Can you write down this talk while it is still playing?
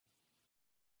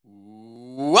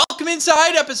Welcome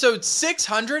inside episode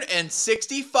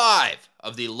 665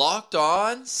 of the Locked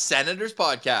On Senators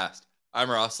podcast. I'm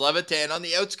Ross Levitan on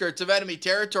the outskirts of enemy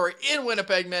territory in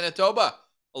Winnipeg, Manitoba,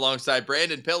 alongside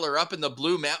Brandon Pillar up in the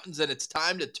Blue Mountains, and it's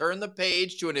time to turn the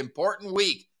page to an important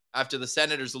week after the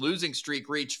Senators' losing streak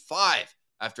reached 5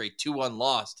 after a 2-1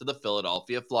 loss to the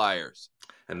Philadelphia Flyers.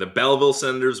 And the Belleville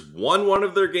Senators won one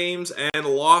of their games and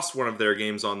lost one of their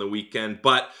games on the weekend,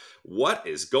 but what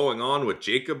is going on with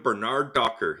Jacob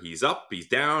Bernard-Docker? He's up, he's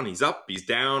down, he's up, he's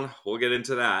down. We'll get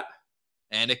into that.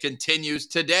 And it continues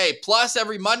today. Plus,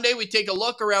 every Monday, we take a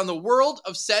look around the world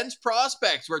of Sens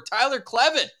prospects, where Tyler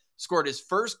Kleven scored his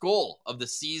first goal of the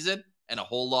season and a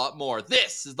whole lot more.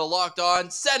 This is the Locked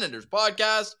On Senators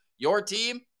podcast, your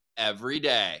team every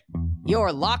day.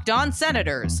 Your Locked On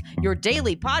Senators, your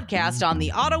daily podcast on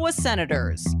the Ottawa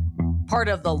Senators. Part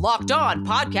of the Locked On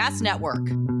Podcast Network.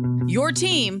 Your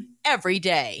team every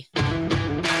day.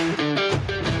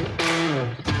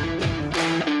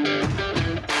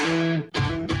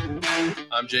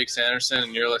 I'm Jake Sanderson,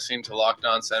 and you're listening to Locked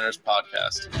On Senators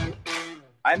podcast.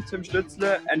 I'm Tim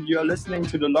Stützle, and you're listening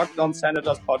to the Locked On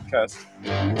Senators podcast.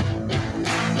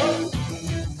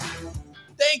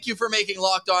 Thank you for making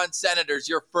Locked On Senators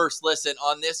your first listen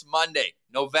on this Monday,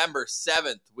 November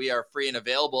 7th. We are free and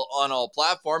available on all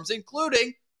platforms,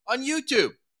 including on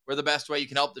YouTube, where the best way you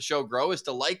can help the show grow is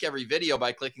to like every video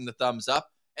by clicking the thumbs up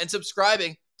and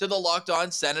subscribing to the Locked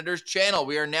On Senators channel.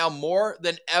 We are now more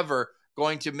than ever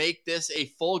going to make this a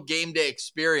full game day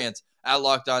experience at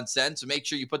Locked On Sen, so make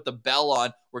sure you put the bell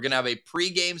on. We're going to have a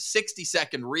pregame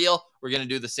 60-second reel. We're going to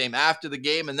do the same after the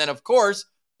game, and then, of course,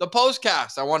 the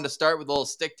postcast. I wanted to start with a little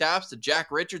stick taps to Jack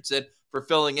Richardson for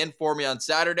filling in for me on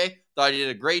Saturday. Thought he did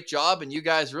a great job, and you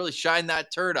guys really shined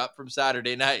that turd up from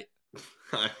Saturday night.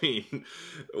 I mean,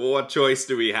 what choice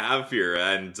do we have here?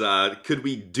 And could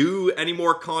we do any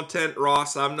more content,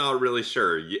 Ross? I'm not really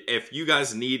sure. If you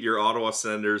guys need your Ottawa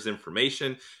Senators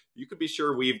information, you can be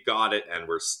sure we've got it, and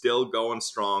we're still going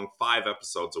strong. 5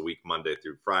 episodes a week, Monday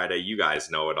through Friday. You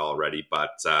guys know it already,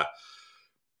 but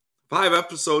 5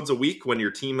 episodes a week when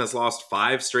your team has lost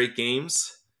 5 straight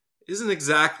games isn't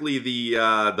exactly the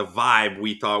vibe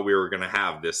we thought we were going to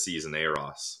have this season,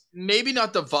 Ross? Maybe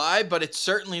not the vibe, but it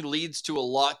certainly leads to a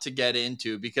lot to get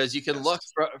into, because you can look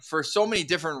for so many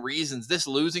different reasons. This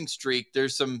losing streak,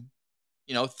 there's some,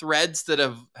 threads that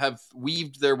have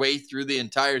weaved their way through the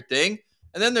entire thing.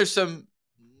 And then there's some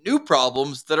new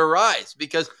problems that arise,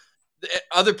 because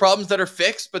other problems that are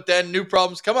fixed, but then new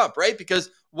problems come up, right? Because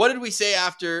what did we say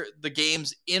after the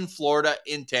games in Florida,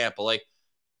 in Tampa? Like,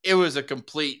 it was a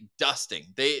complete dusting.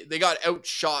 They got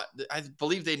outshot. I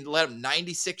believe they let them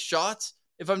 96 shots.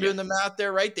 If I'm doing the math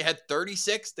there, right? They had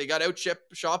 36. They got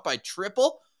outshot by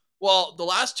triple. Well, the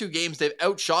last 2 games, they've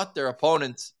outshot their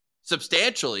opponents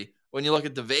substantially when you look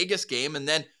at the Vegas game. And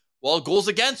then, goals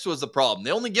against was the problem.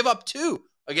 They only give up 2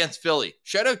 against Philly.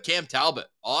 Shout out Cam Talbot.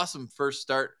 Awesome first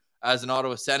start as an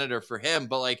Ottawa Senator for him.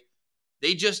 But,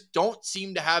 they just don't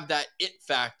seem to have that it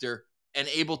factor and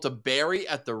able to bury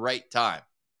at the right time.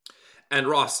 And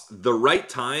Ross, the right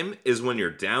time is when you're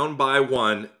down by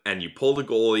 1 and you pull the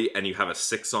goalie and you have a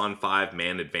 6-on-5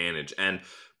 man advantage. And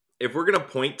if we're going to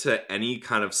point to any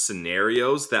kind of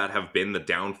scenarios that have been the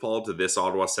downfall to this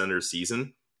Ottawa Senators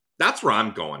season, that's where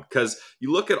I'm going. Because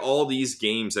you look at all these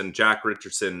games, and Jack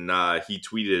Richardson, he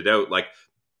tweeted it out,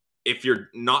 if you're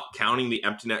not counting the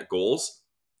empty net goals,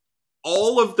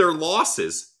 all of their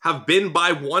losses have been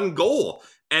by 1 goal.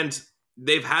 And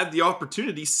they've had the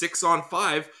opportunity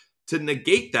 6-on-5 to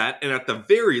negate that, and at the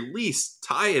very least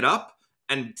tie it up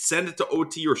and send it to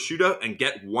OT or shootout and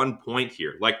get 1 point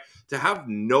here. To have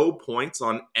no points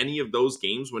on any of those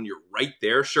games when you're right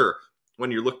there, sure. When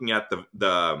you're looking at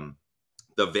the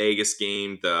Vegas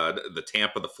game, the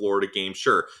Tampa, the Florida game,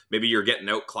 sure. Maybe you're getting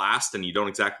outclassed and you don't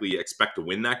exactly expect to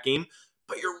win that game,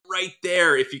 but you're right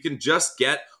there. If you can just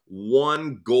get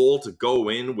 1 goal to go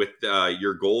in with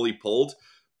your goalie pulled,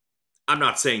 I'm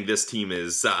not saying this team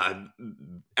is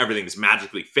everything's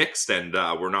magically fixed and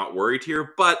we're not worried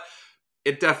here, but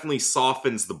it definitely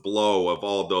softens the blow of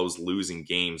all those losing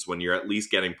games when you're at least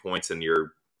getting points and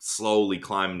you're slowly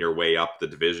climbing your way up the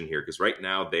division here, because right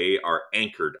now they are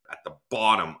anchored at the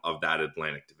bottom of that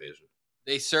Atlantic division.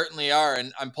 They certainly are,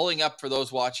 and I'm pulling up for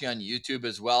those watching on YouTube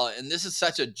as well, and this is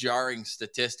such a jarring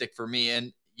statistic for me,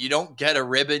 and you don't get a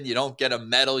ribbon, you don't get a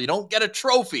medal, you don't get a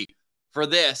trophy for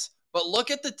this. But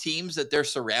look at the teams that they're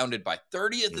surrounded by.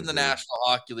 30th in the National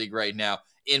Hockey League right now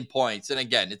in points. And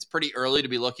again, it's pretty early to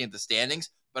be looking at the standings,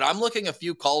 but I'm looking a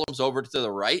few columns over to the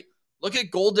right. Look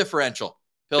at goal differential,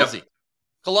 Pilsy. Yep.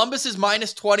 Columbus is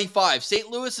minus 25. St.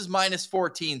 Louis is minus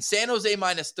 14. San Jose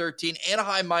minus 13.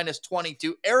 Anaheim minus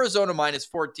 22. Arizona minus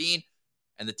 14.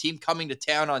 And the team coming to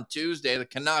town on Tuesday, the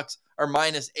Canucks, are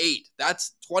minus 8.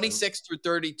 That's 26 through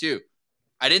 32.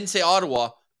 I didn't say Ottawa.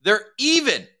 They're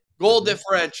even goal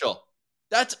differential.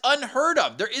 That's unheard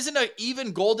of. There isn't an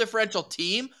even goal differential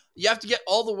team. You have to get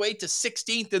all the way to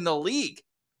 16th in the league.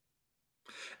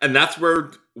 And that's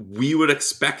where we would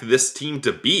expect this team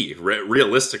to be,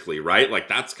 realistically, right? Like,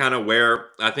 that's kind of where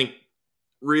I think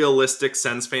realistic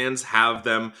Sens fans have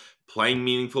them playing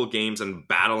meaningful games and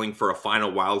battling for a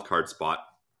final wildcard spot.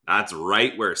 That's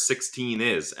right where 16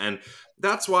 is. And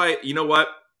that's why, you know what?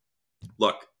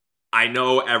 Look, I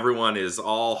know everyone is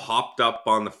all hopped up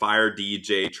on the Fire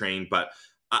DJ train, but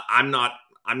I'm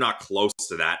not close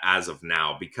to that as of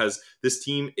now, because this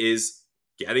team is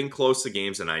getting close to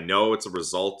games, and I know it's a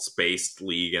results-based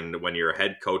league, and when you're a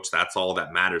head coach, that's all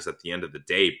that matters at the end of the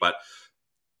day. But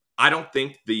I don't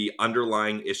think the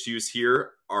underlying issues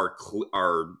here are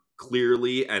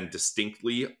clearly and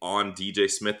distinctly on DJ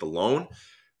Smith alone.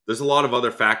 There's a lot of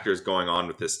other factors going on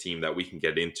with this team that we can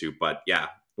get into, but yeah,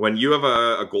 when you have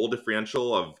a goal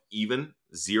differential of even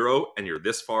 0 and you're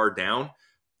this far down,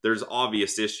 there's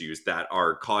obvious issues that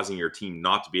are causing your team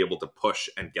not to be able to push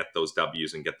and get those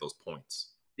W's and get those points.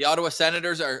 The Ottawa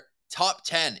Senators are top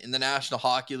 10 in the National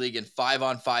Hockey League in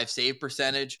 5-on-5 save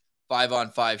percentage,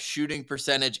 5-on-5 shooting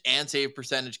percentage, and save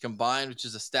percentage combined, which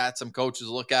is a stat some coaches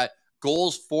look at.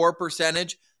 Goals for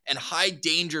percentage and high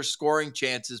danger scoring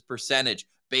chances percentage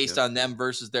based on them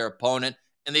versus their opponent.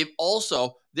 And they've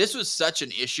also, this was such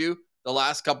an issue the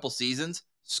last couple seasons,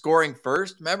 scoring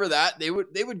first. Remember that? They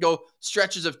would go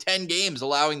stretches of 10 games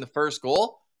allowing the first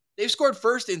goal. They've scored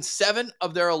first in 7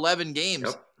 of their 11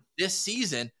 games this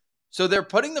season. So they're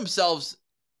putting themselves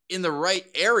in the right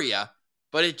area,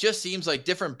 but it just seems like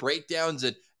different breakdowns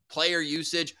and player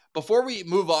usage. Before we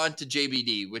move on to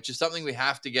JBD, which is something we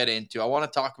have to get into, I want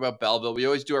to talk about Belleville. We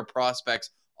always do our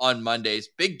prospects on Mondays.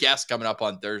 Big guest coming up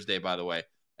on Thursday, by the way.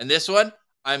 And this one,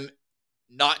 I'm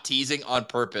not teasing on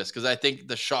purpose because I think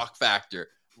the shock factor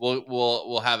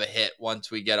will have a hit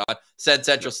once we get on Sens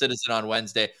Central Citizen on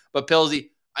Wednesday. But Pilsy,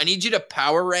 I need you to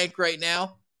power rank right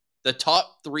now the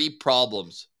top 3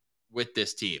 problems with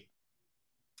this team.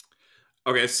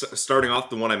 Okay, so starting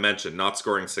off, the one I mentioned, not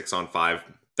scoring 6-on-5,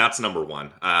 that's number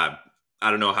 1. I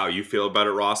don't know how you feel about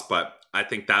it, Ross, but I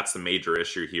think that's the major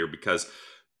issue here, because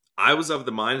I was of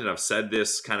the mind, and I've said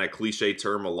this kind of cliche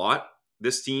term a lot,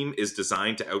 this team is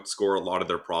designed to outscore a lot of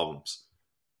their problems.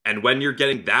 And when you're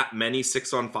getting that many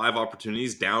 6-on-5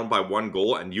 opportunities down by 1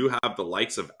 goal, and you have the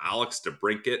likes of Alex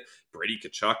DeBrincat, Brady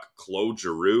Tkachuk, Claude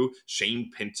Giroux,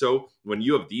 Shane Pinto, when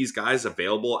you have these guys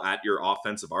available at your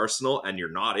offensive arsenal and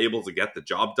you're not able to get the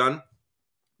job done,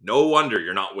 no wonder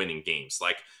you're not winning games.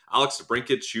 Like Alex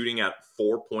DeBrincat shooting at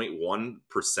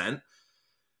 4.1%.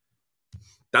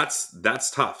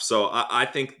 That's tough. So I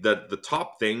think that the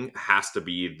top thing has to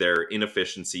be their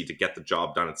inefficiency to get the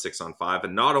job done at 6-on-5,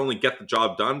 and not only get the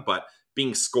job done, but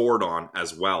being scored on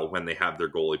as well when they have their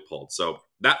goalie pulled. So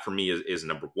that for me is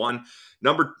number 1.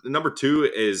 Number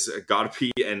 2 is got to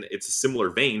be, and it's a similar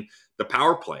vein, the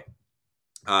power play.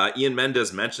 Ian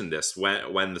Mendes mentioned this.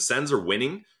 When the Sens are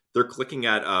winning, they're clicking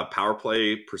at a power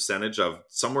play percentage of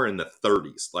somewhere in the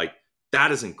 30s. Like,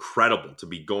 that is incredible to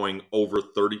be going over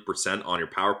 30% on your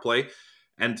power play.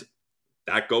 And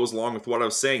that goes along with what I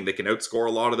was saying. They can outscore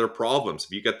a lot of their problems.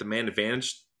 If you get the man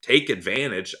advantage, take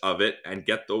advantage of it and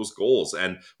get those goals.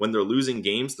 And when they're losing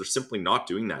games, they're simply not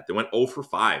doing that. They went 0 for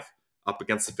 5 up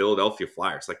against the Philadelphia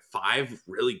Flyers. Like 5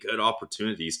 really good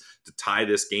opportunities to tie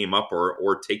this game up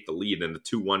or take the lead in the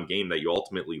 2-1 game that you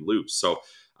ultimately lose. So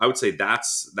I would say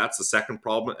that's the second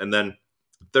problem. And then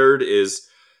third is,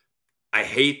 I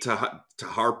hate to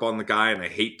harp on the guy, and I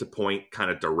hate to point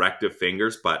kind of directive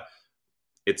fingers, but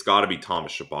it's got to be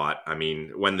Thomas Chabot. I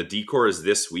mean, when the decor is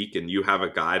this weak and you have a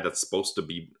guy that's supposed to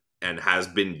be and has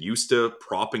been used to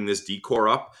propping this decor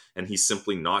up, and he's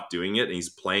simply not doing it, and he's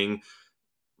playing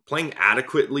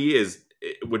adequately,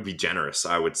 it would be generous,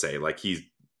 I would say. Like,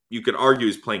 you could argue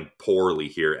he's playing poorly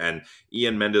here, and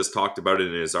Ian Mendes talked about it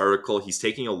in his article. He's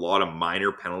taking a lot of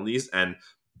minor penalties, and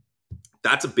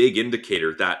that's a big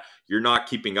indicator that you're not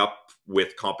keeping up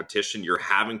with competition. You're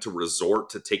having to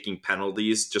resort to taking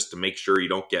penalties just to make sure you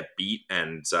don't get beat.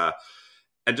 And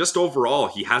just overall,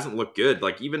 he hasn't looked good.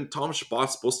 Like, even Thomas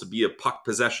Chabot's supposed to be a puck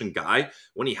possession guy.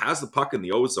 When he has the puck in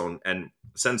the O-zone, and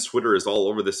Sens Twitter is all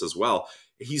over this as well,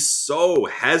 he's so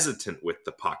hesitant with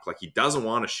the puck. Like, he doesn't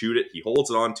want to shoot it. He holds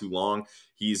it on too long.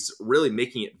 He's really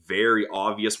making it very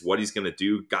obvious what he's going to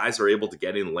do. Guys are able to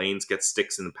get in lanes, get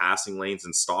sticks in the passing lanes,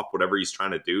 and stop whatever he's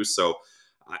trying to do. So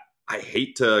I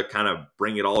hate to kind of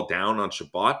bring it all down on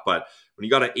Chabot, but when you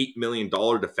got an $8 million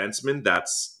defenseman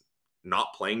that's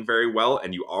not playing very well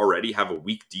and you already have a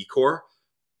weak decor,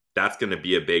 that's going to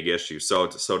be a big issue. So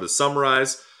to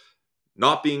summarize,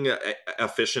 not being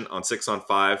efficient on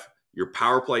 6-on-5, your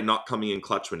power play not coming in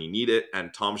clutch when you need it,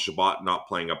 and Tom Chabot not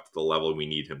playing up to the level we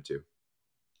need him to.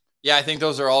 Yeah, I think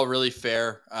those are all really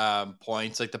fair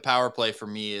points. Like the power play for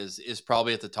me is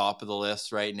probably at the top of the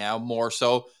list right now, more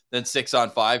so than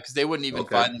 6-on-5, because they wouldn't even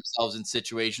find themselves in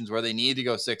situations where they need to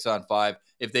go 6-on-5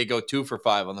 if they go 2 for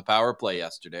 5 on the power play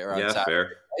yesterday or on Saturday.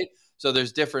 Fair. Right? So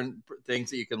there's different things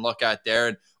that you can look at there.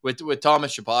 And with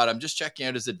Thomas Chabot, I'm just checking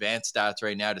out his advanced stats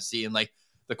right now to see, and like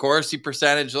the Corsi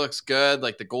percentage looks good.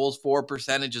 Like the goals for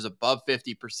percentage is above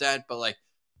 50%, but like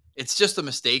it's just the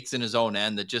mistakes in his own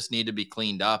end that just need to be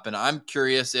cleaned up. And I'm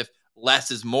curious if less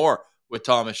is more with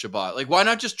Thomas Chabot. Like, why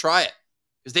not just try it?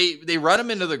 Because they run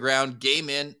him into the ground game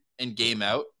in and game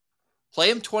out.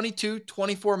 Play him 22,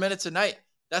 24 minutes a night.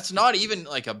 That's not even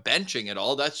like a benching at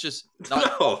all. That's just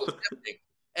not. No.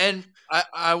 And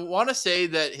I want to say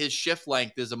that his shift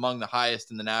length is among the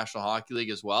highest in the National Hockey League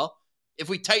as well. If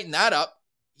we tighten that up,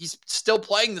 he's still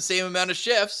playing the same amount of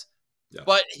shifts,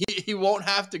 but he won't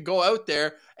have to go out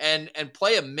there and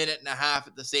play a minute and a half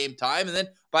at the same time. And then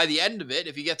by the end of it,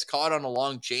 if he gets caught on a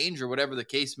long change or whatever the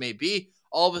case may be,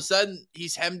 all of a sudden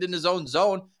he's hemmed in his own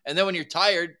zone. And then when you're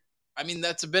tired, I mean,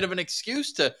 that's a bit of an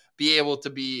excuse to be able to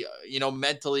be,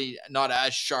 mentally not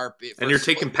as sharp. And you're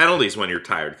taking penalties when you're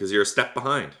tired because you're a step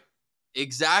behind.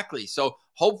 Exactly. So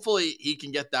hopefully he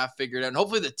can get that figured out. And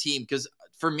hopefully the team, because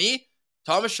for me,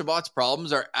 Thomas Chabot's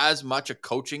problems are as much a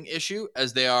coaching issue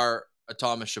as they are a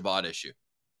Thomas Chabot issue.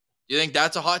 Do you think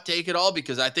that's a hot take at all?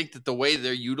 Because I think that the way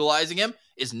they're utilizing him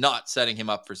is not setting him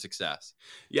up for success.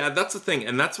 Yeah, that's the thing.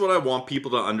 And that's what I want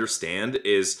people to understand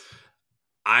is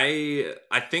I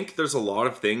think there's a lot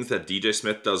of things that DJ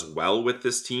Smith does well with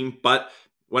this team. But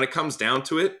when it comes down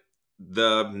to it,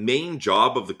 the main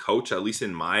job of the coach, at least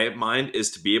in my mind,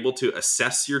 is to be able to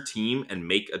assess your team and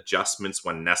make adjustments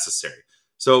when necessary.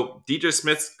 So DJ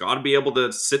Smith's got to be able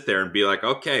to sit there and be like,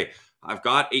 okay, I've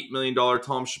got $8 million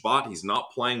Tom Chabot. He's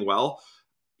not playing well.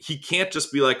 He can't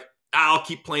just be like, I'll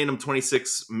keep playing him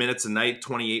 26 minutes a night,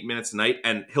 28 minutes a night,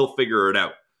 and he'll figure it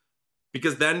out.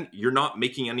 Because then you're not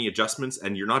making any adjustments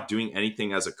and you're not doing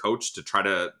anything as a coach to try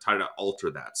to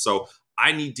alter that. So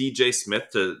I need DJ Smith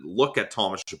to look at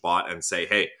Thomas Chabot and say,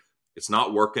 hey, it's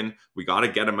not working. We got to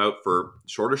get him out for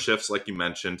shorter shifts, like you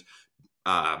mentioned,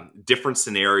 different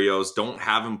scenarios. Don't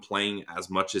have him playing as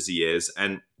much as he is.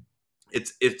 And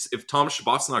it's if Thomas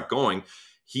Chabot's not going,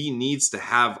 he needs to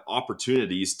have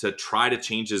opportunities to try to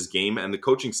change his game, and the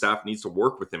coaching staff needs to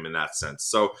work with him in that sense.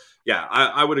 So yeah,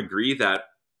 I would agree that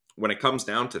when it comes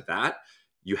down to that,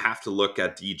 you have to look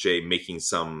at DJ making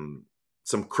some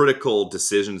critical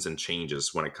decisions and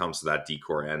changes when it comes to that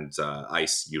decor and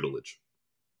ice utilage.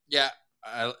 Yeah,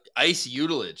 ice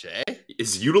utilage, eh?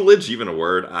 Is utilage even a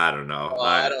word? I don't know.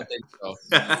 I don't think so.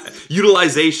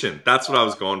 Utilization. That's what I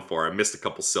was going for. I missed a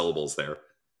couple syllables there.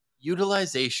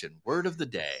 Utilization. Word of the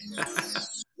day.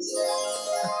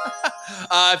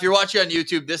 If you're watching on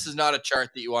YouTube, this is not a chart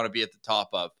that you want to be at the top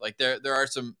of. Like there are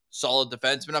some solid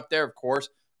defensemen up there, of course,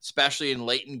 especially in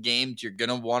late in games. You're going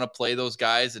to want to play those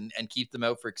guys and keep them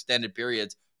out for extended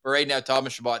periods. But right now,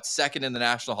 Thomas Chabot, second in the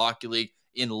National Hockey League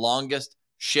in longest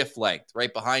shift length,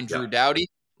 right behind Drew Doughty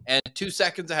and 2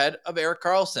 seconds ahead of Erik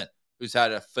Karlsson, who's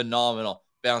had a phenomenal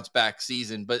bounce back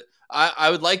season. But I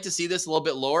would like to see this a little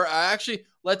bit lower.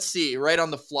 Let's see right on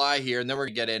the fly here, and then we're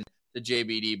going to get into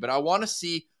JBD. But I want to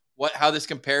see how this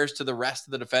compares to the rest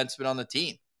of the defensemen on the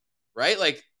team, right?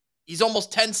 Like he's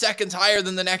almost 10 seconds higher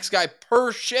than the next guy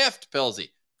per shift, Pilsy.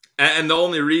 And the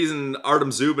only reason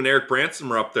Artem Zub and Erik Brannstrom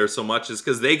are up there so much is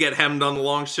because they get hemmed on the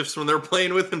long shifts when they're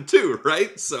playing with him too,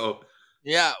 right? So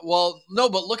yeah, well, no,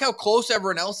 but look how close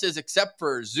everyone else is except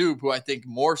for Zub, who I think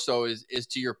more so is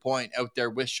to your point out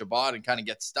there with Chabot and kind of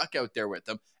gets stuck out there with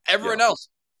them. Everyone else,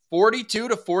 42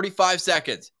 to 45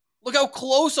 seconds. Look how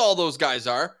close all those guys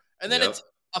are. And then it's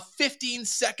a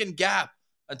 15-second gap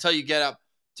until you get up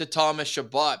to Thomas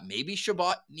Chabot. Maybe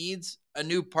Chabot needs a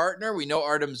new partner. We know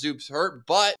Artem Zub's hurt,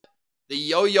 but the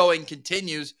yo-yoing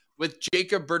continues with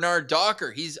Jacob Bernard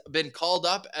Docker. He's been called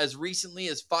up as recently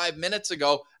as 5 minutes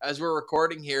ago as we're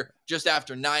recording here just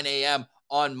after 9 a.m.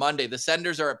 on Monday. The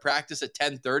Senders are at practice at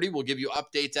 10:30. We'll give you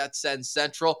updates at Send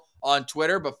Central on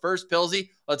Twitter. But first, Pilsy,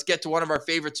 let's get to one of our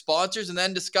favorite sponsors and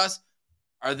then discuss,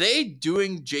 are they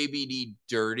doing JBD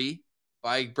dirty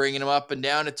by bringing him up and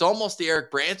down? It's almost the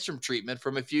Erik Brannstrom treatment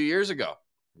from a few years ago.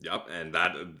 Yep, and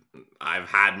that I've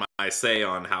had my I say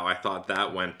on how I thought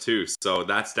that went too. So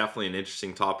that's definitely an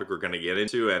interesting topic we're going to get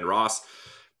into. And Ross,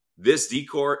 this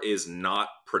decor is not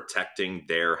protecting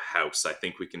their house. I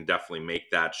think we can definitely make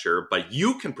that sure. But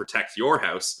you can protect your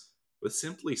house with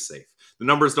Simply Safe. The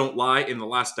numbers don't lie. In the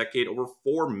last decade, over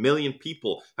 4 million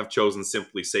people have chosen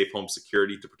Simply Safe Home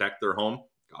Security to protect their home.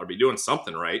 Gotta be doing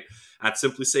something right. At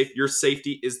Simply Safe, your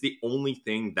safety is the only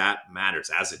thing that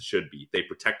matters, as it should be. They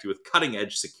protect you with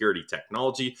cutting-edge security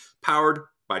technology powered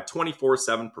by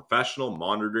 24/7 professional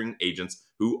monitoring agents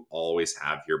who always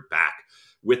have your back.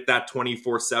 With that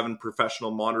 24/7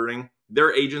 professional monitoring,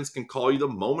 their agents can call you the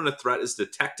moment a threat is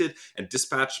detected and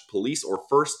dispatch police or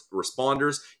first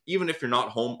responders, even if you're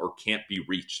not home or can't be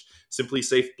reached. Simply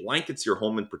Safe blankets your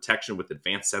home in protection with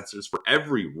advanced sensors for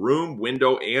every room,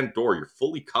 window, and door. You're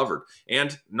fully covered.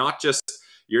 And not just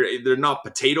they're not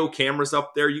potato cameras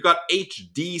up there. You got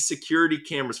HD security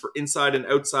cameras for inside and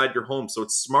outside your home. So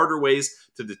it's smarter ways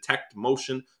to detect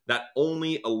motion that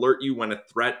only alert you when a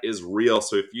threat is real.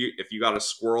 So if you got a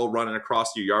squirrel running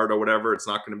across your yard or whatever, it's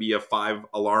not going to be a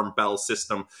 5-alarm bell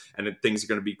system and things are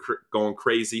going to be going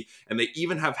crazy. And they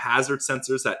even have hazard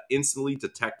sensors that instantly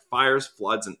detect fires,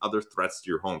 floods, and other threats to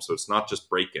your home. So it's not just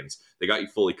break-ins. They got you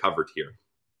fully covered here.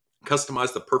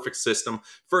 Customize the perfect system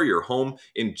for your home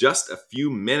in just a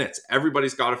few minutes.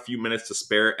 Everybody's got a few minutes to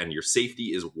spare and your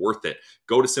safety is worth it.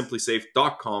 Go to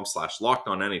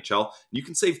simplysafe.com/lockedonnhl. You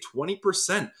can save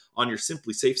 20% on your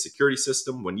Simply Safe security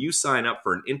system when you sign up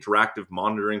for an interactive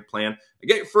monitoring plan and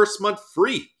get your first month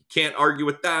free. You can't argue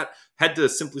with that. Head to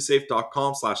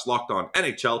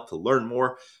simplysafe.com/lockedonnhl to learn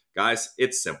more. Guys,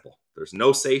 it's simple. There's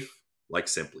no safe like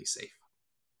Simply Safe.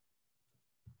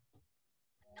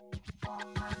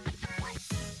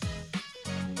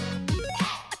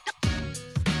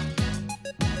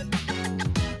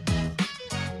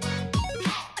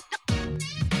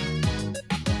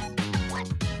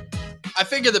 I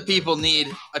figure the people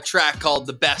need a track called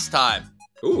The Best Time.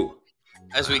 Ooh.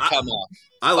 As we come off.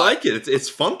 I like it. It's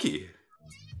funky.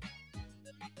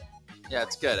 Yeah,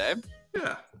 it's good, eh?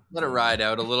 Yeah. Let it ride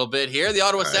out a little bit here. The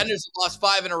Ottawa Senators have lost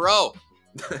 5 in a row.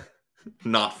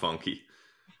 Not funky.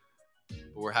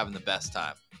 But we're having the best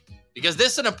time. Because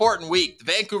this is an important week. The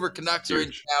Vancouver Canucks are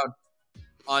in town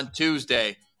on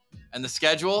Tuesday. And the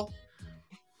schedule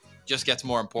just gets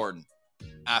more important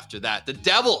after that. The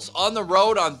Devils on the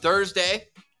road on Thursday.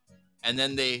 And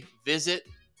then they visit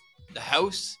the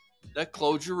house that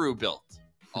Claude Giroux built,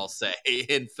 I'll say,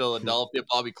 in Philadelphia.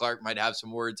 Bobby Clark might have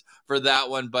some words for that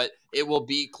one, but it will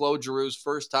be Claude Giroux's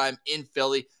first time in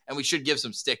Philly, and we should give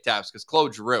some stick taps because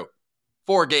Claude Giroux,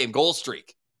 4-game goal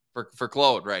streak for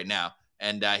Claude right now,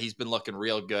 and he's been looking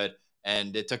real good,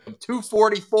 and it took him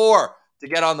 244 to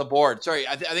get on the board. Sorry,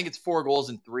 I think it's 4 goals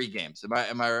in 3 games.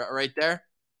 Am I right there?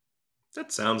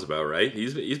 That sounds about right.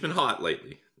 He's been hot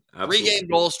lately. Absolutely. 3-game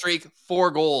goal streak,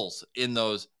 4 goals in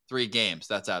those 3 games.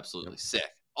 That's absolutely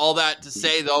sick. All that to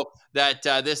say, though, that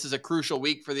this is a crucial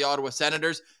week for the Ottawa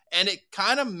Senators, and it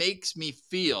kind of makes me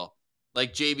feel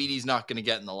like JBD's not going to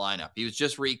get in the lineup. He was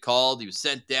just recalled. He was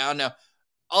sent down. Now,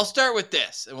 I'll start with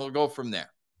this, and we'll go from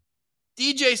there.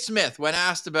 DJ Smith, when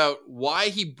asked about why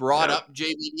he brought up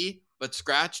JBD but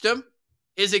scratched him,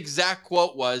 his exact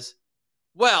quote was,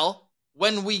 well,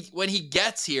 when he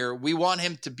gets here, we want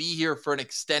him to be here for an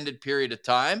extended period of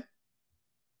time.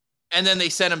 And then they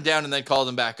sent him down and then called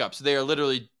him back up. So they are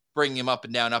literally bringing him up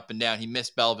and down, up and down. He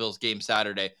missed Belleville's game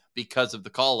Saturday because of the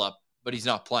call-up, but he's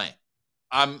not playing.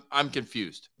 I'm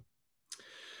confused.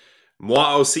 Moi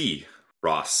aussi,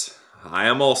 Ross. I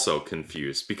am also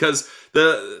confused because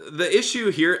the issue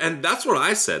here, and that's what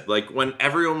I said, like when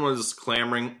everyone was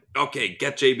clamoring, okay,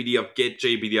 get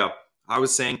JBD up, I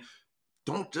was saying,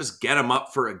 don't just get him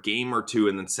up for a game or 2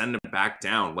 and then send him back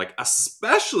down. Like,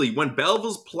 especially when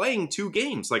Belleville's playing 2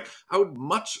 games. Like, I would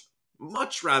much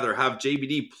rather have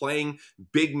JBD playing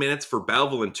big minutes for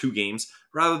Belleville in 2 games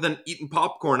rather than eating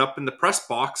popcorn up in the press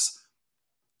box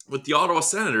with the Ottawa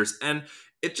Senators. And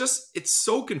it's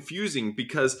so confusing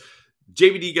because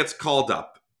JBD gets called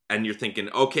up and you're thinking,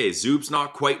 okay, Zub's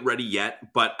not quite ready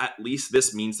yet, but at least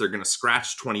this means they're going to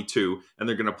scratch 22 and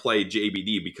they're going to play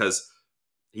JBD because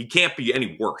he can't be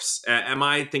any worse. Am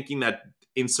I thinking that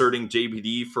inserting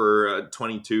JBD for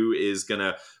 22 is going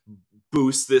to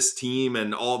boost this team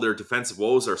and all their defensive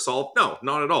woes are solved? No,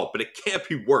 not at all. But it can't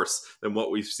be worse than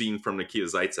what we've seen from Nikita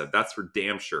Zaitsev. That's for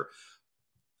damn sure.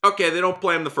 Okay, they don't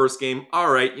play him the first game.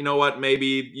 All right, you know what?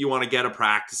 Maybe you want to get a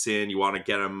practice in. You want to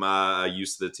get him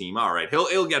used to the team. All right,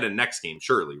 he'll get a next game,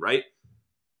 surely, right?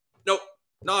 Nope,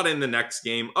 not in the next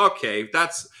game. Okay,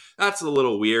 that's that's a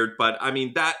little weird. But I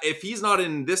mean, that if he's not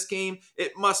in this game,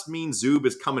 it must mean Zub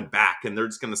is coming back, and they're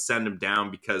just going to send him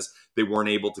down because they weren't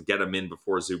able to get him in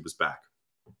before Zub was back.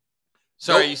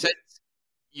 Sorry, Nope.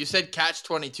 you said catch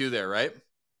 22 there, right?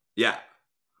 Yeah.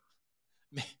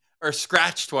 Or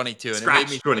scratch 22.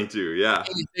 Scratch 22, yeah.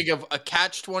 Made me think of a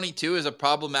catch 22 is a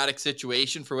problematic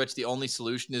situation for which the only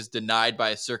solution is denied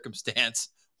by a circumstance.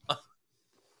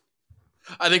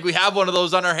 I think we have one of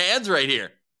those on our hands right here.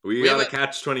 We got a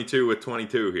catch 22 with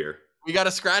 22 here. We got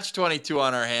a scratch 22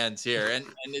 on our hands here. And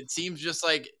it seems just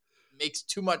like it makes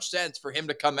too much sense for him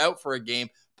to come out for a game,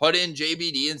 put in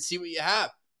JBD, and see what you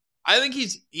have. I think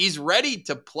he's ready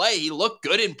to play. He looked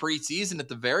good in preseason at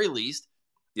the very least.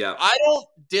 Yeah. I don't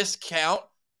discount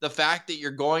the fact that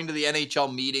you're going to the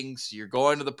NHL meetings, you're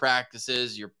going to the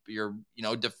practices, you're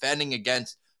defending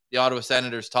against the Ottawa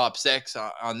Senators top 6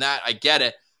 on that. I get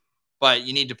it, but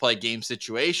you need to play game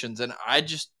situations, and I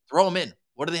just throw them in.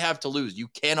 What do they have to lose? You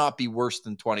cannot be worse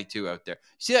than 22 out there.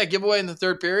 You see that giveaway in the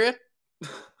third period?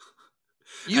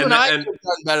 You and I could have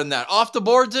done better than that. Off the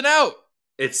boards and out.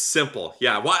 It's simple.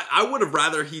 Yeah. Why I would have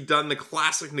rather he done the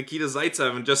classic Nikita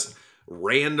Zaitsev and just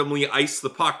randomly ice the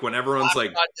puck when everyone's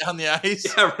like down the ice.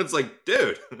 Yeah, everyone's like,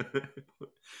 dude,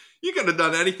 you could have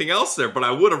done anything else there, but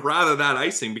I would have rather that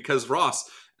icing because Ross,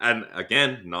 and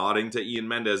again, nodding to Ian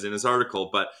Mendez in his article,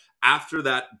 but after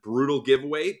that brutal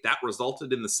giveaway, that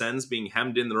resulted in the Sens being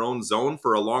hemmed in their own zone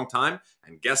for a long time.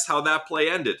 And guess how that play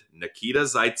ended? Nikita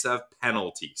Zaitsev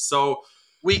penalty. So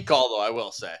weak call, though, I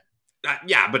will say.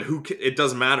 Yeah, but it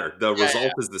doesn't matter. The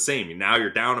result is the same. Now you're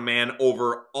down a man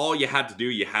over. All you had to do,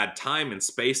 you had time and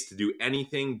space to do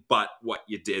anything but what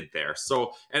you did there.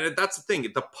 So, and that's the thing.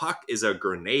 The puck is a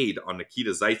grenade on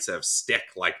Nikita Zaitsev's stick.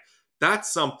 Like,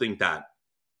 that's something that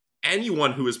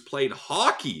anyone who has played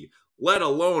hockey, let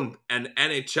alone an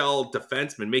NHL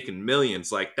defenseman making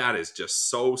millions, like, that is just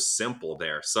so simple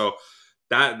there. So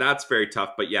that's very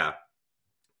tough. But yeah,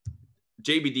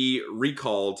 JBD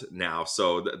recalled now,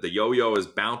 so the yo-yo is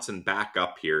bouncing back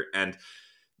up here, and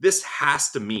this has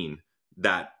to mean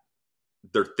that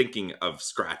they're thinking of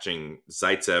scratching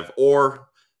Zaitsev or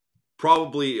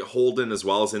probably Holden as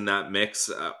well as in that mix.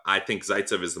 I think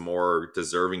Zaitsev is the more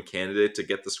deserving candidate to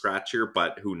get the scratch here,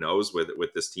 but who knows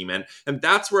with this team. And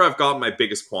that's where I've got my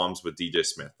biggest qualms with DJ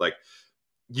Smith. Like,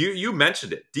 you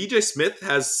mentioned it. DJ Smith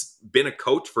has been a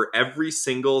coach for every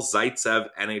single Zaitsev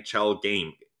NHL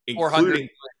game. Including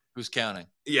who's counting?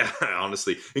 Yeah,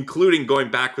 honestly, including going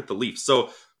back with the Leafs.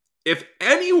 So if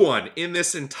anyone in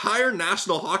this entire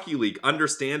National Hockey League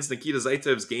understands Nikita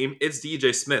Zaitsev's game, it's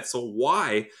DJ Smith. So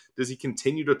why does he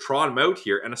continue to trot him out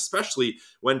here? And especially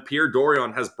when Pierre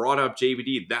Dorion has brought up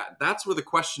JBD, that's where the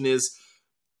question is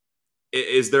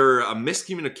there a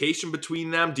miscommunication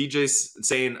between them? DJ's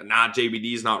saying, nah,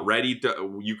 JBD's not ready.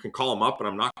 You can call him up, but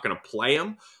I'm not going to play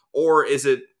him. Or is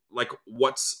it like,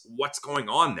 what's going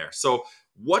on there? So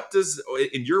what does,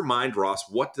 in your mind, Ross,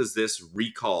 what does this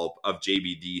recall of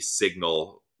JBD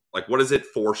signal? Like, what is it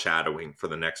foreshadowing for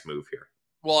the next move here?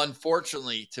 Well,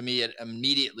 unfortunately, to me, it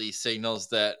immediately signals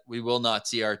that we will not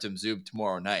see Artem Zub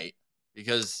tomorrow night,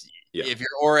 because if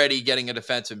you're already getting a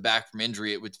defenseman back from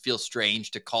injury, it would feel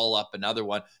strange to call up another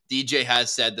one. DJ has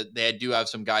said that they do have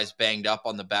some guys banged up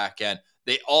on the back end.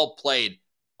 They all played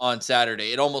on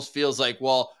Saturday. It almost feels like,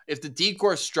 well, if the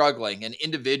decor is struggling and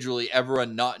individually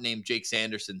everyone not named Jake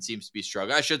Sanderson seems to be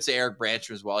struggling, I should say Eric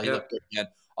Branchman as well. He looked good again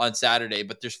on Saturday,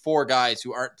 but there's 4 guys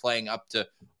who aren't playing up to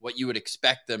what you would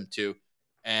expect them to.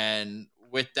 And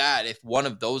with that, if one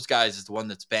of those guys is the one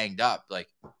that's banged up, like,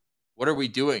 what are we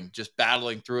doing? Just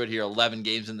battling through it here, 11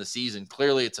 games in the season.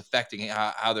 Clearly it's affecting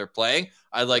how they're playing.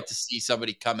 I'd like to see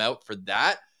somebody come out for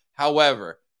that.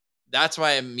 However, that's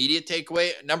my immediate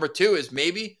takeaway. Number 2 is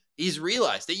maybe he's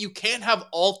realized that you can't have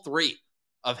all 3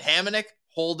 of Hamonic,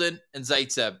 Holden, and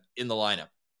Zaitsev in the lineup.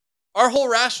 Our whole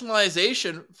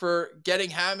rationalization for getting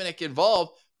Hamonic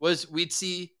involved was we'd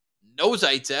see no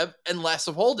Zaitsev and less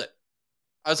of Holden.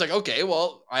 I was like, okay,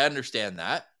 well, I understand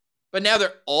that. But now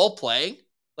they're all playing.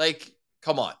 Like,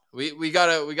 come on. We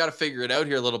gotta figure it out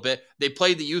here a little bit. They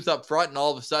played the youth up front, and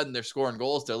all of a sudden they're scoring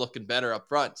goals. They're looking better up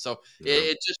front. So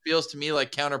it just feels to me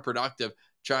like counterproductive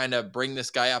trying to bring this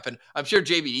guy up. And I'm sure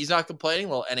JBD's not complaining.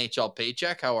 Well, NHL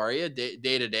paycheck, how are you? Day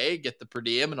to day, get the per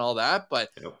diem and all that. But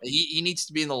he needs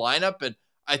to be in the lineup. And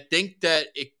I think that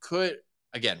it could,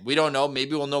 again, we don't know.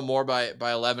 Maybe we'll know more by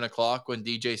 11 o'clock when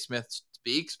DJ Smith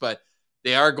speaks. But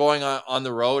they are going on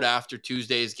the road after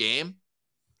Tuesday's game.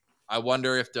 I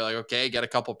wonder if they're like, okay, get a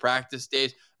couple practice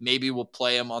days. Maybe we'll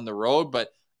play him on the road. But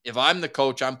if I'm the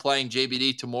coach, I'm playing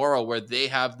JBD tomorrow where they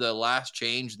have the last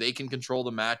change. They can control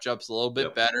the matchups a little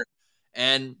bit better.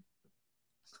 And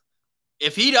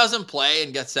if he doesn't play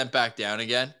and gets sent back down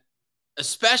again,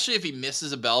 especially if he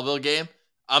misses a Belleville game,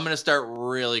 I'm going to start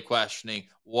really questioning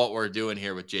what we're doing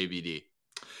here with JBD.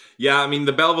 Yeah, I mean,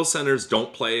 the Belleville Senators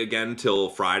don't play again till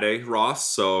Friday, Ross,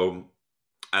 so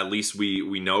at least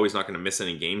we know he's not going to miss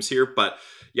any games here. But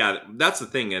yeah, that's the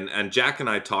thing. And Jack and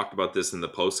I talked about this in the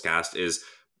postcast is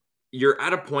you're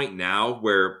at a point now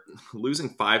where losing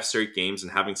 5 straight games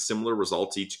and having similar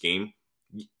results each game,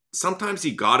 sometimes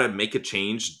you got to make a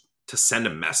change to send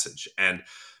a message. And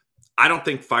I don't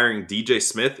think firing DJ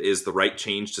Smith is the right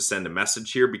change to send a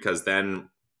message here, because then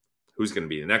who's going to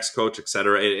be the next coach, et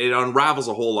cetera. It unravels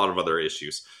a whole lot of other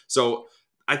issues. So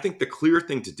I think the clear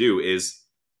thing to do is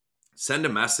send a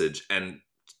message and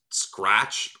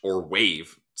scratch or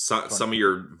waive some of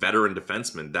your veteran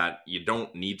defensemen that you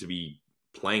don't need to be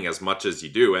playing as much as you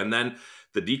do. And then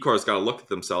the Decor's got to look at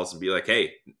themselves and be like,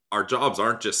 hey, our jobs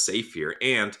aren't just safe here.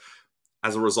 And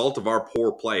as a result of our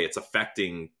poor play, it's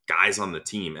affecting guys on the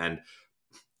team. And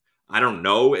I don't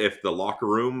know if the locker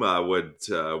room would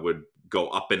go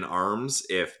up in arms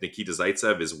if Nikita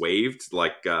Zaitsev is waived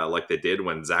like they did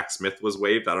when Zach Smith was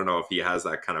waived. I don't know if he has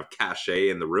that kind of cachet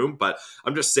in the room, but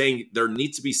I'm just saying there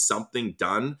needs to be something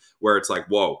done where it's like,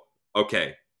 whoa,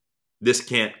 okay, this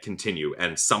can't continue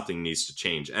and something needs to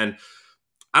change. And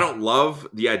I don't love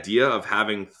the idea of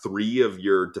having 3 of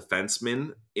your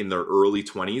defensemen in their early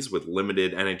 20s with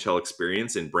limited NHL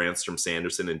experience in Brandstrom,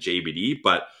 Sanderson, and JBD,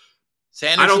 but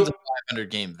Sanderson's a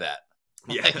 500 game vet.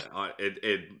 Yeah,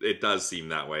 it does seem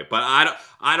that way. But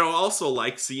I don't also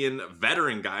like seeing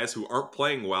veteran guys who aren't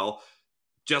playing well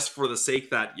just for the sake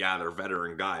that, yeah, they're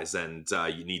veteran guys and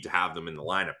you need to have them in the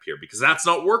lineup here, because that's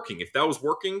not working. If that was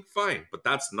working, fine, but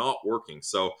that's not working.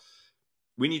 So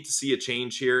we need to see a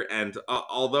change here. And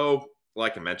although,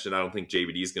 like I mentioned, I don't think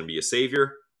JBD is going to be a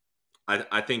savior,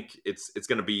 I think it's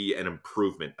going to be an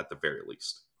improvement at the very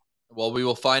least. Well, we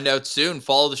will find out soon.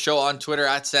 Follow the show on Twitter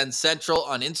at Sens Central,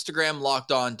 on Instagram,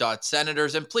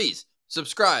 LockedOn.Senators, and please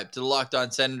subscribe to the Locked On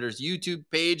Senators YouTube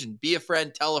page and be a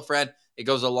friend, tell a friend. It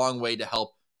goes a long way to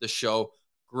help the show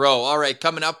grow. All right,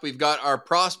 coming up, we've got our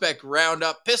prospect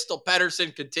roundup. Pistol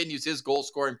Pettersson continues his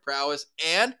goal-scoring prowess,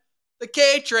 and the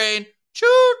K-Train,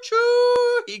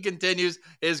 choo-choo, he continues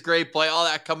his great play. All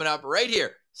that coming up right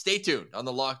here. Stay tuned on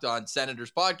the Locked On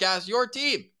Senators podcast, your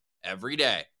team every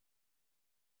day.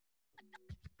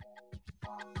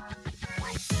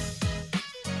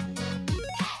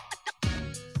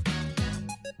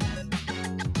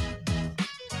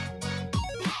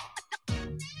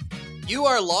 You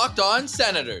are Locked On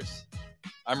Senators.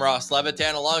 I'm Ross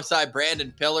Levitan alongside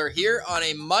Brandon Pillar here on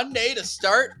a Monday to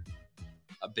start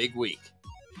a big week.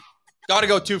 Got to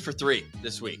go 2 for 3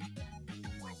 this week.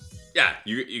 Yeah,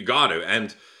 you got to.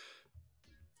 And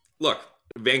look,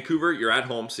 Vancouver, you're at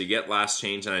home, so you get last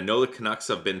change. And I know the Canucks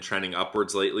have been trending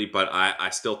upwards lately, but I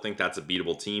still think that's a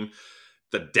beatable team.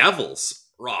 The Devils,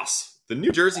 Ross, the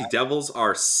New Jersey Devils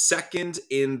are second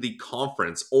in the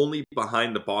conference, only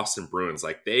behind the Boston Bruins.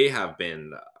 Like, they have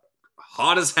been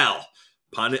hot as hell,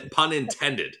 pun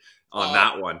intended on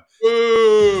that one.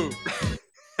 Ooh.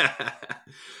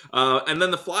 And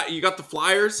then you got the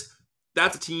Flyers.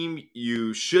 That's a team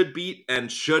you should beat and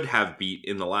should have beat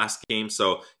in the last game.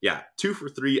 So yeah, 2 for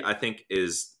 3, I think,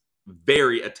 is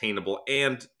very attainable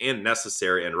and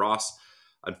necessary. And Ross,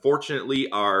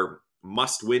 unfortunately, our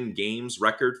must-win games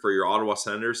record for your Ottawa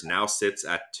Senators now sits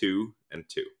at 2-2.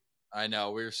 I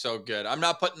know, we're so good. I'm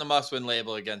not putting the must-win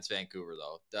label against Vancouver,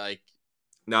 though. Like,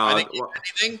 no, I think if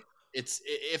anything,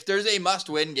 if there's a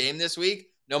must-win game this week,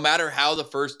 no matter how the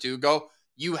first 2 go,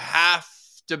 you have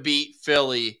to beat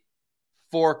Philly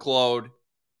forkload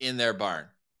in their barn.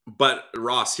 But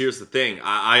Ross, here's the thing.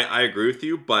 I agree with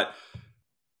you, but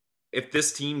if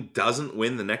this team doesn't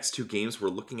win the next 2 games, we're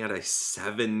looking at a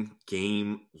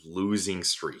 7-game losing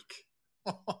streak.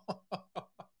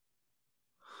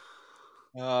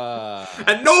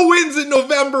 And no wins in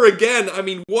November again. I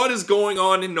mean, what is going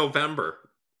on in November?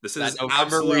 This is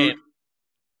absolute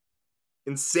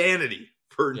insanity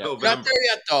for November. We're not there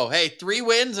yet, though. Hey, 3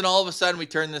 wins, and all of a sudden we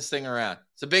turn this thing around.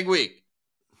 It's a big week.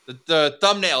 The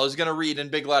thumbnail is going to read in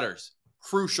big letters,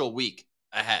 crucial week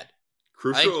ahead.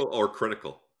 Crucial or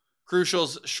critical?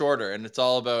 Crucial's shorter, and it's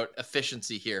all about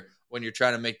efficiency here when you're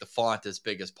trying to make the font as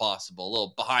big as possible. A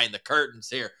little behind the curtains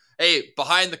here. Hey,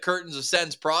 behind the curtains of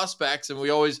Sens Prospects, and we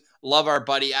always love our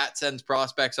buddy at Sens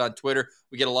Prospects on Twitter.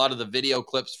 We get a lot of the video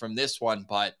clips from this one,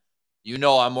 but you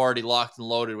know I'm already locked and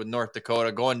loaded with North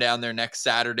Dakota. Going down there next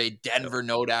Saturday. Denver,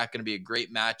 Nodak, going to be a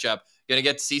great matchup. Going to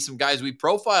get to see some guys we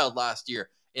profiled last year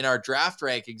in our draft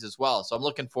rankings as well. So I'm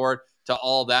looking forward to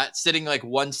all that. Sitting like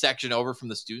one section over from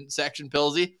the student section,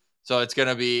 Pilsy. So it's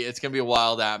gonna be a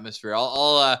wild atmosphere.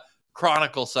 I'll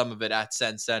chronicle some of it at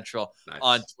Send Central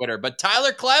on Twitter. But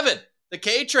Tyler Kleven, the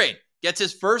K Train, gets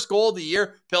his first goal of the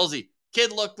year. Pilsy,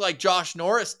 kid looked like Josh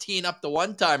Norris teeing up the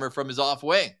one-timer from his off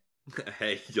wing.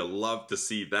 Hey, you'll love to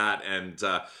see that. And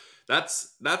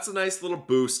that's a nice little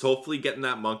boost. Hopefully getting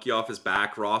that monkey off his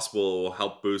back, Ross, will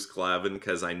help boost Kleven,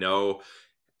 because I know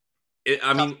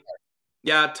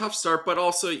yeah, tough start, but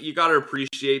also you got to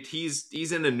appreciate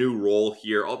he's in a new role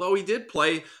here. Although he did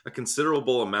play a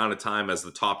considerable amount of time as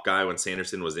the top guy when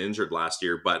Sanderson was injured last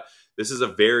year, but this is a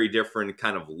very different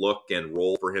kind of look and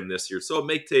role for him this year. So it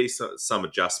may take some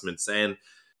adjustments, and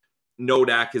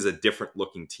Nodak is a different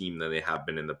looking team than they have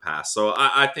been in the past. So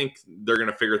I think they're going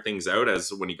to figure things out,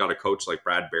 as when you got a coach like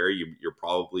Brad Berry, you're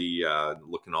probably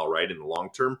looking all right in the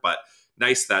long term. But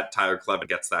nice that Tyler Kleven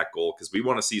gets that goal, because we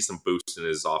want to see some boost in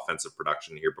his offensive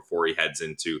production here before he heads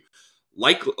into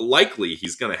likely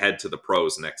he's going to head to the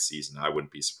pros next season. I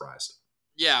wouldn't be surprised.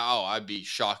 Yeah, I'd be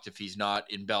shocked if he's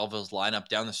not in Belleville's lineup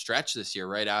down the stretch this year,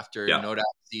 right after Nodak's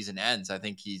season ends. I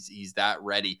think he's that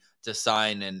ready to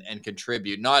sign and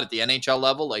contribute. Not at the NHL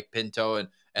level like Pinto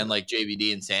and like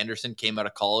JVD and Sanderson came out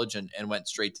of college and went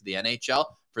straight to the NHL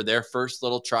for their first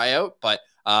little tryout. But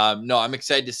no, I'm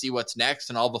excited to see what's next,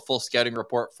 and I'll have a full scouting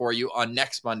report for you on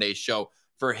next Monday's show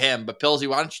for him. But Pilsy,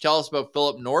 why don't you tell us about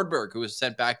Philip Nordberg, who was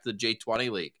sent back to the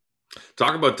J20 League?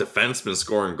 Talk about defensemen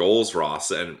scoring goals, Ross,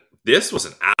 and this was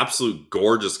an absolute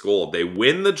gorgeous goal. They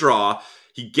win the draw.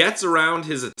 He gets around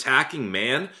his attacking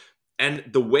man, and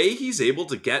the way he's able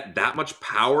to get that much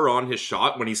power on his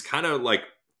shot when he's kind of like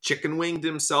chicken winged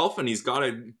himself and he's got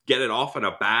to get it off at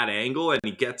a bad angle and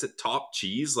he gets it top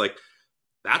cheese, like,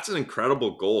 that's an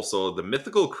incredible goal. So the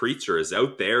mythical creature is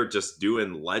out there just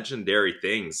doing legendary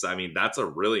things. I mean, that's a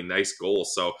really nice goal.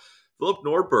 So Philip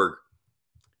Nordberg,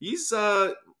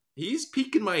 he's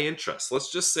piquing my interest.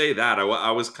 Let's just say that.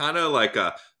 I was kind of like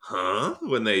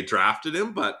when they drafted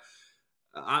him, but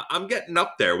I'm getting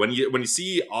up there. When you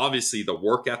see obviously the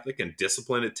work ethic and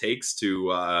discipline it takes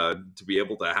to be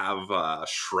able to have a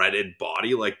shredded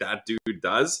body like that dude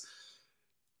does,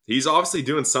 he's obviously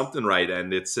doing something right,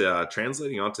 and it's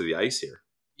translating onto the ice here.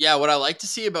 Yeah, what I like to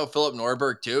see about Philip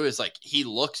Nordberg too is, like, he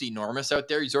looks enormous out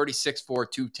there. He's already 6'4",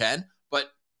 210,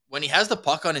 but when he has the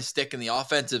puck on his stick in the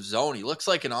offensive zone, he looks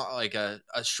like a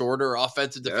shorter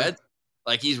offensive defense.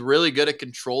 Like, he's really good at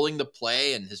controlling the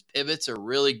play, and his pivots are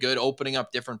really good, opening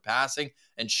up different passing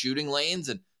and shooting lanes.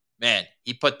 And man,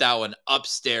 he put that one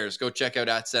upstairs. Go check out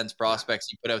AdSense Prospects.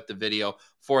 He put out the video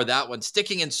for that one.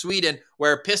 Sticking in Sweden,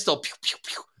 where Pistol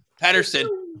Pettersson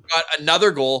got another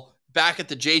goal back at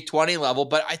the J20 level.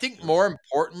 But I think more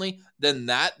importantly than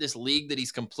that, this league that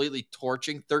he's completely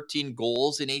torching, 13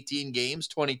 goals in 18 games,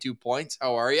 22 points.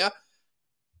 How are you?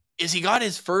 Is he got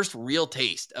his first real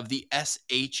taste of the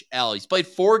SHL. He's played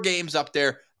 4 games up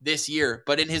there this year,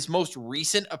 but in his most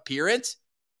recent appearance,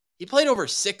 he played over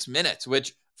 6 minutes,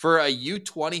 which for a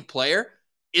U20 player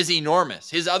is enormous.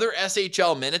 His other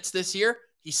SHL minutes this year,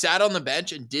 he sat on the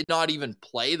bench and did not even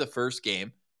play the first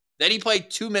game. Then he played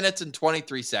 2 minutes and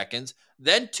 23 seconds,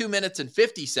 then 2 minutes and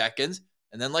 50 seconds,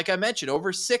 and then, like I mentioned,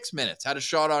 over 6 minutes, had a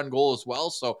shot on goal as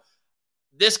well. So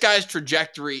this guy's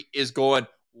trajectory is going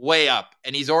way up,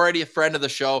 and he's already a friend of the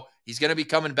show. He's going to be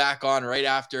coming back on right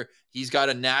after. He's got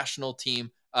a national team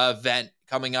event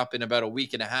coming up in about a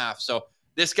week and a half. So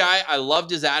this guy, I loved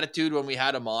his attitude when we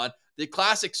had him on. The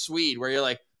classic Swede, where you're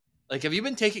like, have you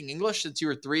been taking English since you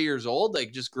were 3 years old?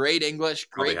 Like, just great English,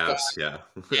 great guy. Yeah.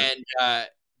 And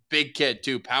big kid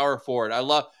too, power forward. I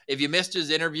love, if you missed his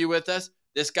interview with us,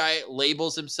 this guy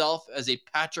labels himself as a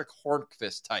Patrick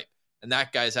Hornqvist type, and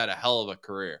that guy's had a hell of a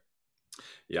career.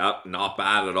 Yeah, not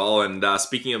bad at all. And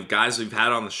speaking of guys we've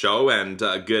had on the show and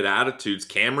good attitudes,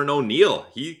 Cameron O'Neill,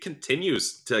 he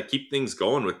continues to keep things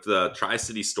going with the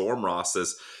Tri-City Storm. Ross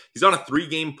says he's on a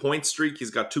 3-game point streak.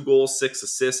 He's got 2 goals, 6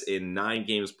 assists in 9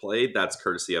 games played. That's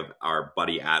courtesy of our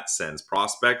buddy at Sens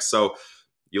Prospects. So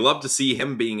you love to see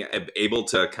him being able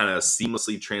to kind of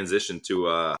seamlessly transition to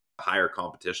a higher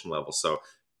competition level. So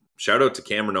shout out to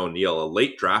Cameron O'Neill, a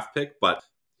late draft pick, but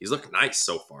he's looking nice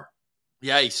so far.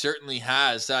 Yeah, he certainly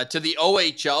has. To the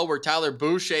OHL, where Tyler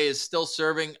Boucher is still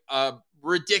serving a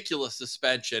ridiculous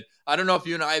suspension. I don't know if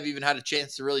you and I have even had a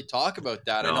chance to really talk about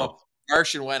that. No. I know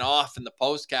Martian went off in the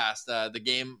postcast, the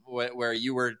game where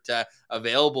you weren't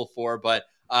available for, but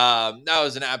that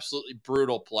was an absolutely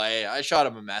brutal play. I shot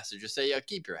him a message to say, yeah,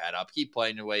 keep your head up, keep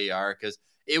playing the way you are, because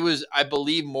it was, I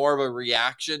believe, more of a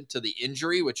reaction to the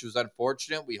injury, which was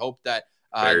unfortunate. We hope that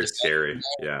very scary.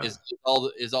 Yeah,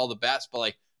 is all the best, but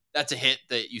like, that's a hit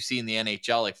that you see in the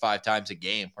NHL like 5 times a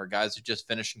game, where guys are just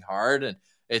finishing hard, and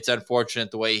it's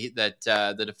unfortunate the way that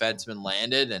the defenseman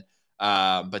landed.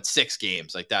 And but 6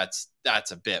 games, like that's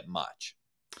a bit much.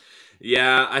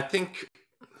 Yeah, I think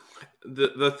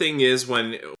the thing is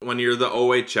when you're the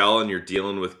OHL and you're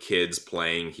dealing with kids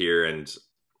playing here, and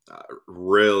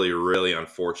really, really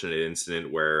unfortunate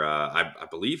incident where I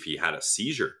believe he had a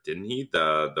seizure, didn't he?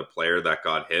 The player that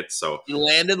got hit. So he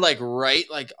landed right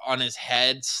on his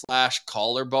head /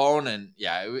 collarbone, and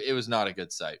yeah, it was not a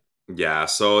good sight. Yeah,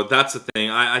 so that's the thing.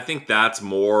 I think that's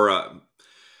more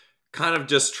kind of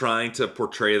just trying to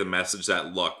portray the message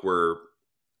that, look, we're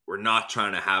not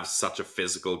trying to have such a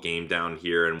physical game down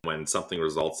here, and when something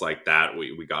results like that,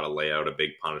 we got to lay out a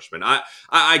big punishment.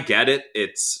 I get it.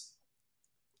 It's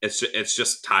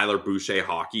just Tyler Boucher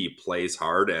hockey. He plays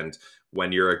hard, and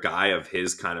when you're a guy of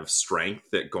his kind of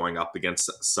strength, that going up against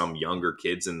some younger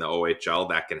kids in the OHL,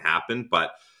 that can happen.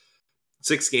 But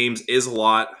 6 games is a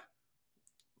lot.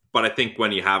 But I think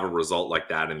when you have a result like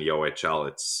that in the OHL,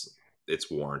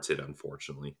 it's warranted,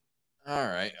 unfortunately. All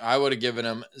right. I would have given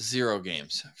him 0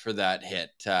 games for that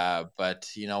hit. But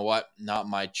you know what? Not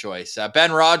my choice.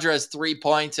 Ben Roger has 3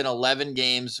 points in 11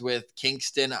 games with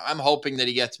Kingston. I'm hoping that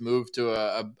he gets moved to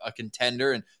a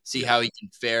contender and see how he can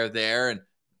fare there. And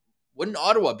wouldn't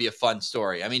Ottawa be a fun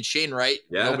story? I mean, Shane Wright,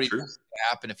 nobody knows what's going to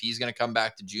happen if he's going to come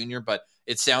back to junior. But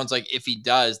it sounds like if he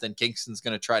does, then Kingston's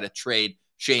going to try to trade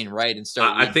Shane Wright and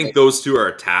start. I think those two are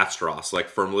attached, Ross. Like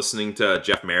from listening to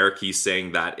Jeff Merrick, he's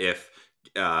saying that if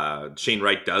Shane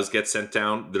Wright does get sent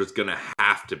down, there's going to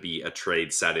have to be a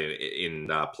trade set in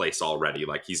place already.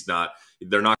 Like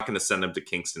they're not going to send him to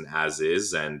Kingston as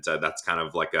is. And that's kind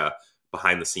of like a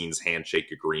behind the scenes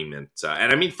handshake agreement.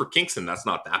 And I mean, for Kingston, that's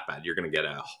not that bad. You're going to get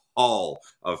a haul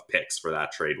of picks for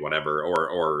that trade, whatever,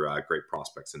 or great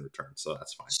prospects in return. So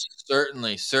that's fine.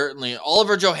 Certainly.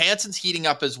 Oliver Johansson's heating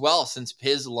up as well since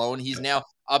his loan. He's now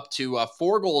up to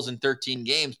 4 goals in 13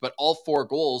 games, but all 4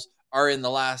 goals are in the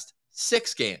last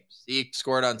 6 games. He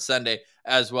scored on Sunday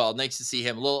as well. Nice to see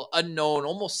him. A little unknown,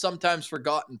 almost sometimes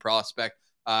forgotten prospect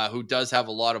who does have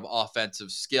a lot of offensive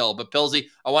skill. But Pilsy,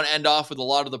 I want to end off with a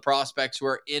lot of the prospects who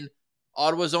are in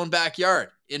Ottawa's own backyard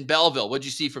in Belleville. What'd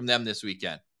you see from them this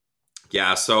weekend?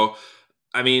 Yeah, so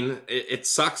I mean, it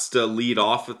sucks to lead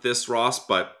off with this, Ross,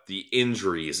 but the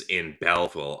injuries in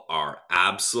Belleville are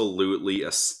absolutely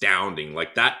astounding.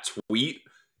 Like that tweet,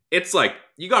 it's like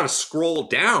you got to scroll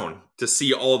down to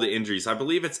see all the injuries. I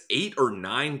believe it's 8 or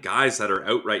 9 guys that are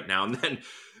out right now.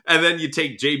 And then you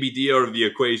take JBD out of the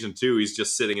equation too. He's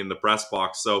just sitting in the press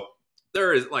box. So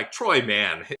there is like Troy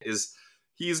Mann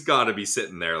he's got to be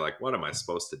sitting there like, what am I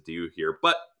supposed to do here?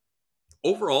 But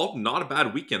overall, not a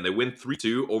bad weekend. They win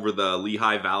 3-2 over the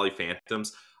Lehigh Valley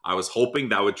Phantoms. I was hoping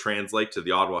that would translate to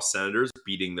the Ottawa Senators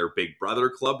beating their big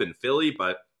brother club in Philly,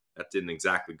 but that didn't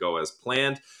exactly go as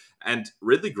planned. And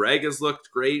Ridley Gregg has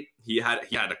looked great. He had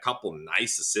a couple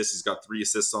nice assists. He's got 3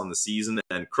 assists on the season.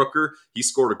 And Crooker, he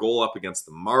scored a goal up against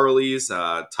the Marlies.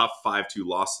 Tough 5-2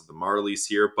 loss to the Marlies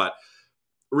here. But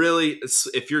really,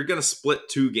 if you're going to split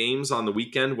 2 games on the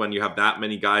weekend when you have that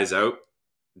many guys out,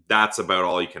 that's about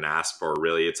all you can ask for,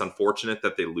 really. It's unfortunate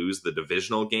that they lose the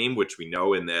divisional game, which we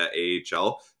know in the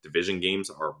AHL, division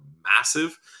games are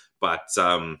massive. But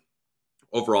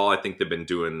overall, I think they've been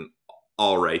doing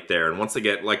all right there. And once they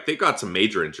get, like, they've got some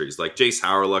major injuries, like Jace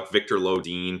Howerluck, Victor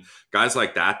Lodin, guys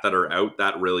like that are out,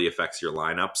 that really affects your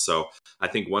lineup. So I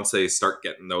think once they start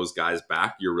getting those guys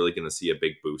back, you're really going to see a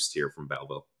big boost here from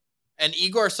Belleville. And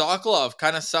Igor Sokolov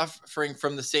kind of suffering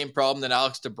from the same problem that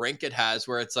Alex DeBrincat has,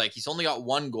 where it's like he's only got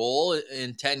 1 goal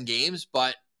in 10 games,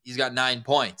 but he's got 9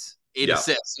 points, 8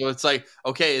 assists. So it's like,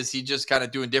 okay, is he just kind of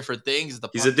doing different things?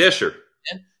 He's a disher.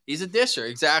 He's a disher,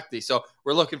 exactly. So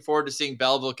we're looking forward to seeing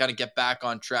Belleville kind of get back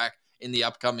on track in the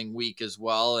upcoming week as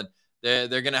well. And they're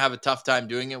going to have a tough time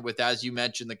doing it with, as you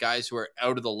mentioned, the guys who are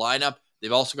out of the lineup.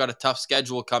 They've also got a tough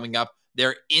schedule coming up.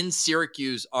 They're in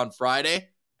Syracuse on Friday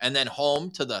and then home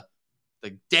to the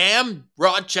damn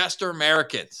Rochester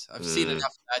Americans. I've seen enough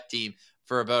of that team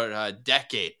for about a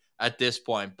decade at this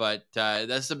point, but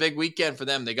that's a big weekend for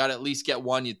them. They got to at least get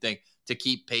one, you'd think, to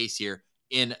keep pace here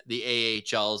in the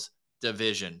AHL's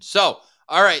division. So,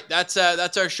 all right, that's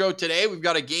our show today. We've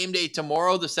got a game day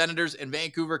tomorrow, the Senators and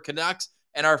Vancouver Canucks,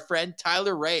 and our friend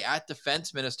Tyler Ray at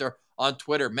Defense Minister on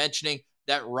Twitter mentioning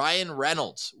that Ryan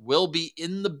Reynolds will be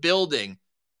in the building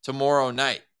tomorrow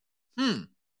night.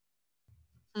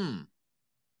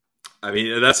 I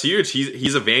mean, that's huge.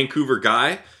 He's a Vancouver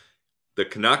guy. The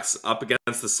Canucks up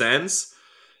against the Sens.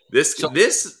 This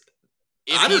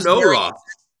I don't know, Ross.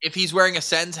 If he's wearing a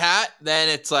Sens hat, then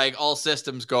it's like all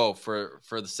systems go for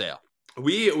the sale.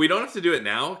 We don't have to do it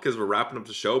now because we're wrapping up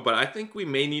the show, but I think we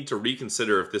may need to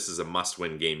reconsider if this is a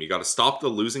must-win game. You got to stop the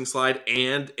losing slide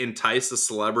and entice the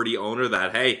celebrity owner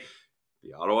that, hey,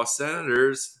 the Ottawa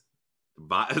Senators,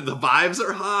 the vibes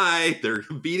are high. They're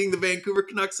beating the Vancouver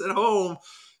Canucks at home.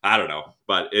 I don't know,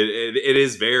 but it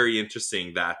is very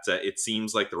interesting that it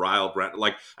seems like the Ryle Brent.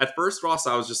 Like at first, Ross,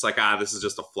 I was just like, this is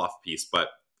just a fluff piece, but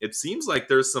it seems like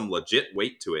there's some legit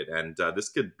weight to it, and this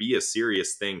could be a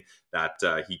serious thing that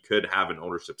he could have an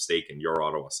ownership stake in your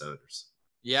Ottawa Senators.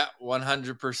 Yeah,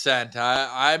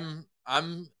 100%.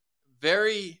 I'm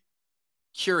very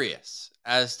curious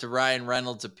as to Ryan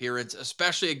Reynolds' appearance,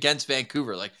 especially against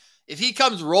Vancouver. Like if he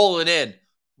comes rolling in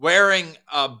wearing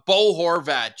a Bo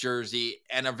Horvat jersey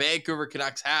and a Vancouver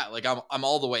Canucks hat, like I'm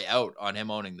all the way out on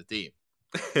him owning the team.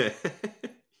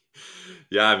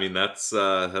 Yeah, I mean that's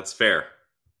fair.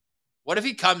 What if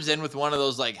he comes in with one of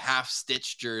those like half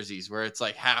stitch jerseys where it's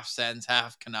like half Sens,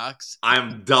 half Canucks?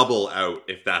 I'm double out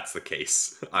if that's the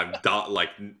case.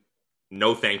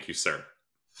 No, thank you, sir.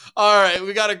 All right,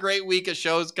 we got a great week of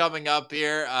shows coming up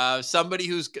here. This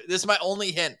is my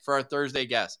only hint for our Thursday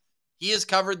guest. He has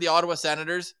covered the Ottawa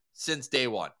Senators since day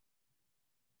one.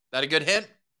 That a good hint?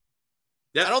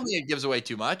 Yeah. I don't think it gives away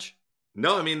too much.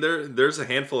 No, I mean there's a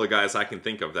handful of guys I can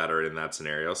think of that are in that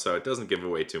scenario, so it doesn't give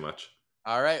away too much.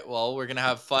 All right, well, we're going to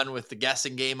have fun with the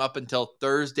guessing game up until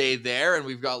Thursday there, and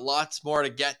we've got lots more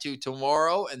to get to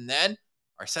tomorrow. And then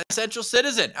our Central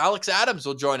Citizen, Alex Adams,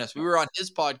 will join us. We were on his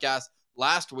podcast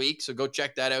last week, so go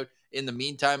check that out. In the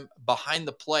meantime, Behind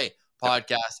the Play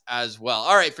podcast as well.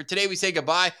 All right, for today, we say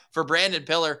goodbye. For Brandon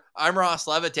Pillar, I'm Ross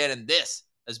Levitan, and this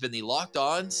has been the Locked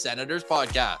On Senators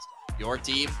podcast, your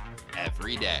team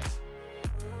every day.